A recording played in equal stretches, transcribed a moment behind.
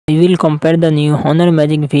We will compare the new Honor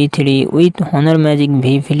Magic V3 with Honor Magic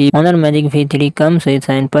V Flip. Honor Magic V3 comes with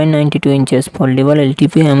 7.92 inches foldable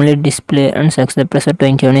LTP AMOLED display and success ratio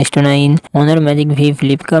 21:9. Honor Magic V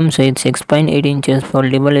Flip comes with 6.8 inches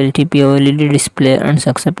foldable LTP OLED display and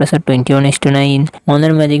success ratio 21:9.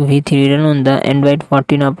 Honor Magic V3 run on the Android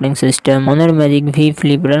 14 operating system. Honor Magic V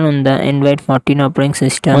Flip run on the Android 14 operating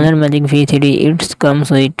system. Honor Magic V3 it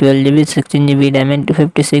comes with 12GB, 16GB RAM and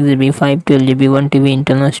 256GB, 512GB, 1TB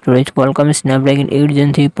internal storage. Qualcomm Snapdragon 8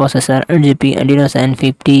 Gen 3 processor, 8GB Adreno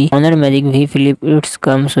 750. Honor Magic V Flip it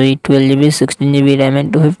comes with 12GB, 16GB RAM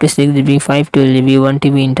and 256GB, 512GB,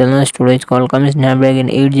 1TB internal storage. Qualcomm Snapdragon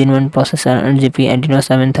 8 Gen 1 processor, 8GB Adreno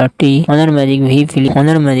 730. Honor Magic V Flip.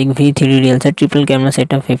 Honor Magic V3 real set triple camera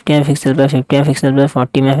setup 50MP by 50MP by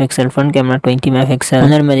 40MP, front camera 20MP.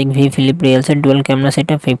 Honor Magic V Flip real set dual camera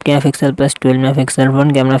setup 50MP plus 12MP,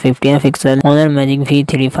 front camera 50MP. Honor Magic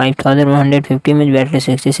V3 5150 mAh battery,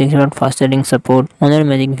 66W fast charging support. Honor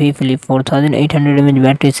Magic V Flip 4800 mAh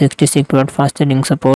battery, 66W fast charging support.